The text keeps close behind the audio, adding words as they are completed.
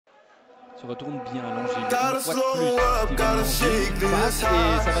se retourne bien allongé. Une fois de plus, il va manger une passe et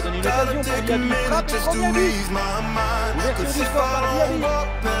ça va donner une occasion pour Diaby. Frappe et premier but. Ouverture du score par Diaby.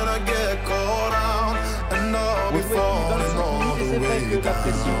 Et c'est vrai que la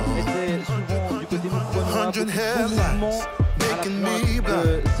pression était souvent du côté mouscronnois, beaucoup de mouvements à la pointe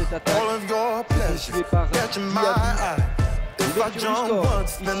de cette attaque, suivi par Diaby. If I jump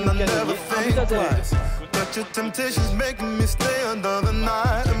once, then I never think twice. But your temptation's making me stay another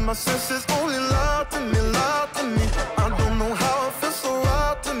night, and my senses only lie to me, lie to me. I don't know how it feels so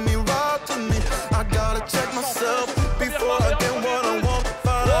right to me, right to me. I gotta check myself before I get what I want.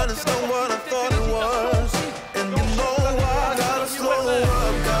 Find it's not what I thought it was. And you know I gotta slow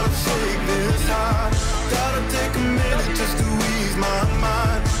up, gotta shake this high. Gotta take a minute just to ease my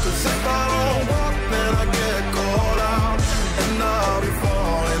mind. 'Cause if I don't walk, then I get caught out. And I'll be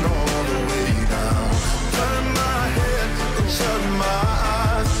falling all the way down. Turn my head and shut my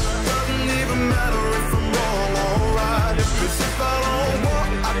eyes. Doesn't even matter if I'm wrong or right. 'Cause if I don't walk,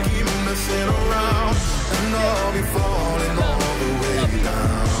 I keep messing around. And I'll be falling all the way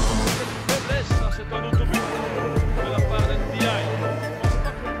down. C'est un autobus de la part d'NBI.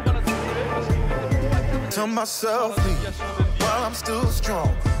 Tell myself, leave while I'm still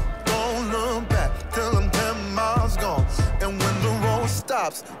strong. Don't look back till I'm 10 miles gone. And when the road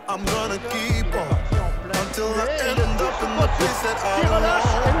stops, I'm gonna keep on until I end up in the place that I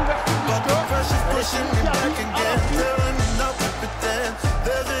belong. But the pressure's pushing me back again, telling me not to pretend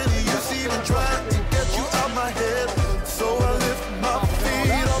there's any use even trying to get you out my head. So I lift my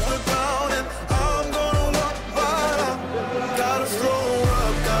feet off the ground and I'm gonna walk right out. Gotta slow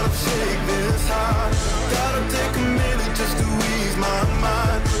up, gotta shake this high. Gotta take a minute just to ease my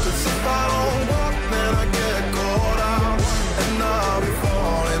mind. 'Cause if I don't walk, then I get caught out. And I'll be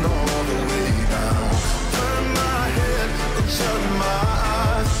falling all the way down. Turn my head and shut my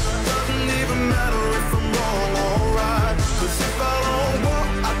eyes. Doesn't even matter if I'm wrong or right. 'Cause if I don't walk,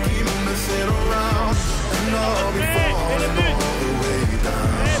 I keep messing around. And I'll be falling all the way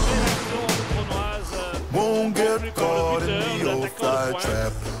down. Won't get caught in the old fly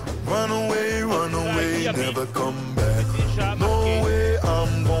trap. Run away, never come back. No way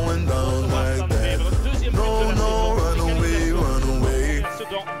I'm going down like that. No, no, run away.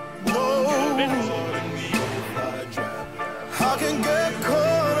 No, I can get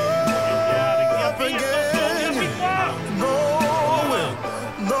caught up again. No,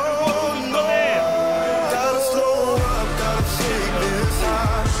 no. Gotta slow up, gotta shake this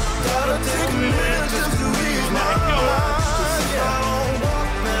high. Gotta take a minute just to ease my mind. 'Cause if I don't walk,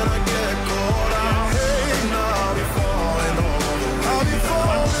 then I get caught out. Hey, and I'll be falling all the way. I'll be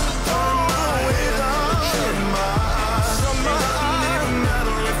falling all the way down. Shut my eyes. Doesn't even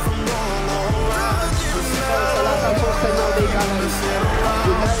matter if I'm wrong or right. 'Cause if I don't walk, then I keep messing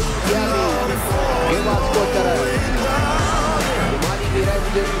around. And I'll be falling all the way down.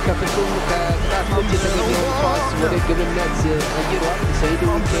 كابتن كافوتي تقدم باس ولكن الناس يجروا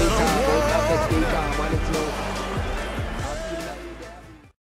سيدو كيتا